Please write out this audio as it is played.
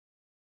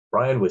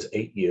Brian was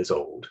 8 years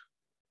old.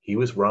 He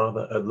was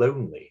rather a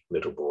lonely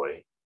little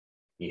boy.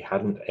 He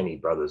hadn't any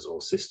brothers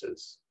or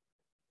sisters,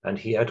 and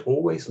he had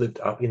always lived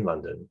up in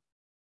London.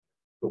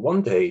 But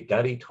one day,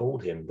 Daddy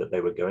told him that they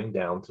were going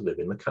down to live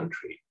in the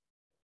country,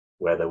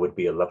 where there would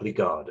be a lovely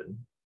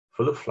garden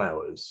full of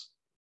flowers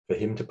for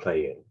him to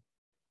play in,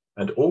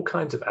 and all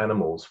kinds of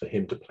animals for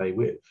him to play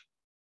with.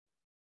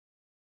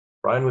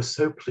 Brian was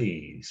so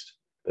pleased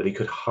that he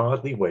could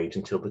hardly wait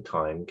until the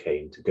time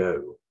came to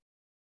go.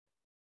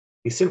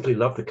 He simply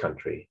loved the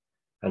country,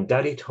 and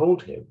Daddy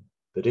told him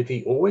that if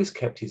he always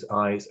kept his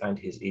eyes and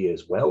his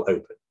ears well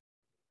open,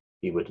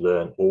 he would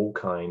learn all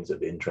kinds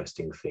of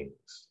interesting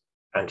things.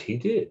 And he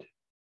did.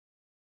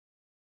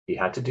 He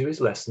had to do his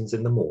lessons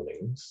in the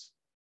mornings,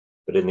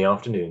 but in the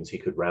afternoons he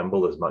could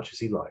ramble as much as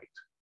he liked,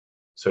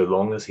 so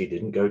long as he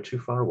didn't go too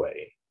far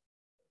away.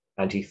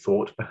 And he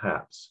thought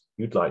perhaps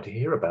you'd like to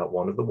hear about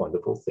one of the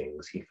wonderful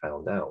things he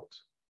found out.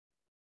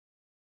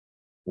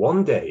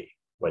 One day,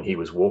 when he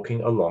was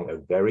walking along a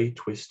very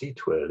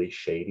twisty-twirly,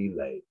 shady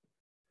lane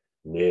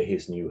near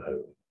his new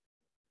home,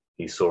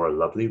 he saw a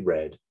lovely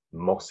red,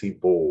 mossy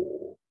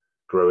ball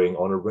growing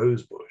on a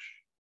rose bush.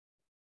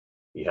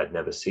 He had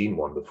never seen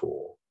one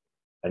before,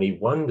 and he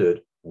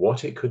wondered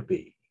what it could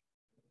be.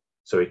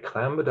 So he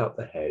clambered up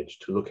the hedge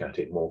to look at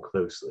it more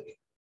closely.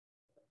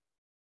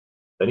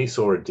 Then he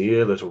saw a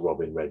dear little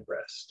robin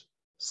redbreast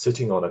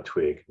sitting on a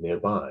twig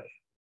nearby.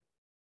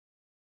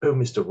 "Oh,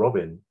 Mr.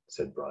 Robin,"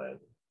 said Brian,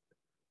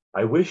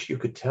 "I wish you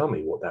could tell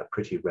me what that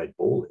pretty red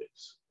ball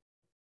is."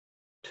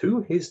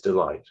 To his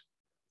delight,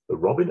 the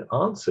robin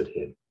answered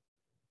him,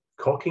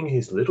 cocking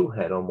his little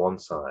head on one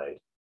side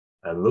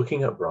and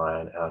looking at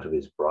Brian out of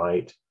his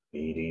bright,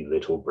 beady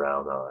little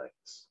brown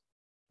eyes.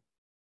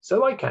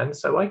 So I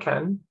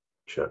can,"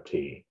 chirped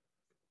he.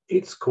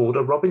 "It's called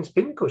a robin's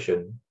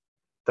pincushion,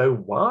 though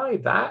why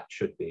that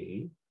should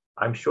be,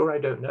 I'm sure I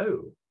don't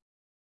know,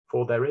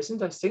 for there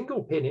isn't a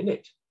single pin in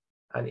it,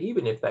 and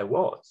even if there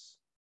was,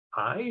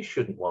 I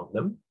shouldn't want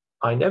them.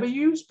 I never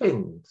use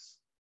pins.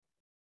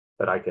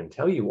 But I can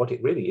tell you what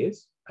it really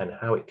is and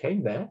how it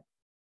came there.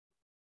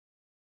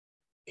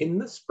 In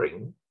the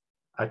spring,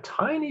 a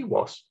tiny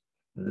wasp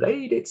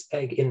laid its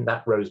egg in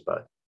that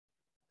rosebud,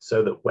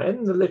 so that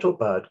when the little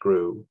bud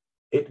grew,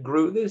 it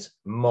grew this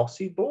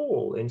mossy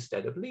ball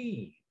instead of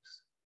leaves.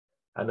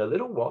 And the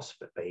little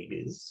wasp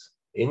babies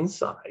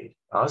inside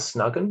are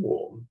snug and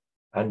warm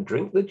and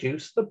drink the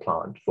juice of the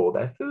plant for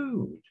their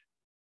food."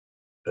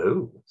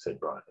 "Oh," said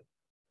Brian,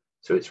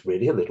 "so it's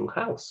really a little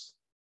house.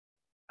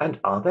 And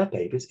are there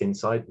babies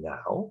inside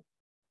now?"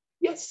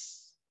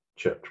 "Yes,"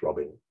 chirped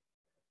Robin.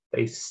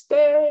 "They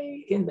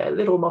stay in their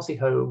little mossy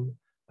home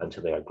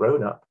until they are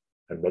grown up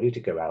and ready to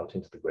go out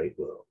into the great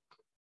world."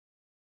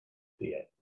 The end.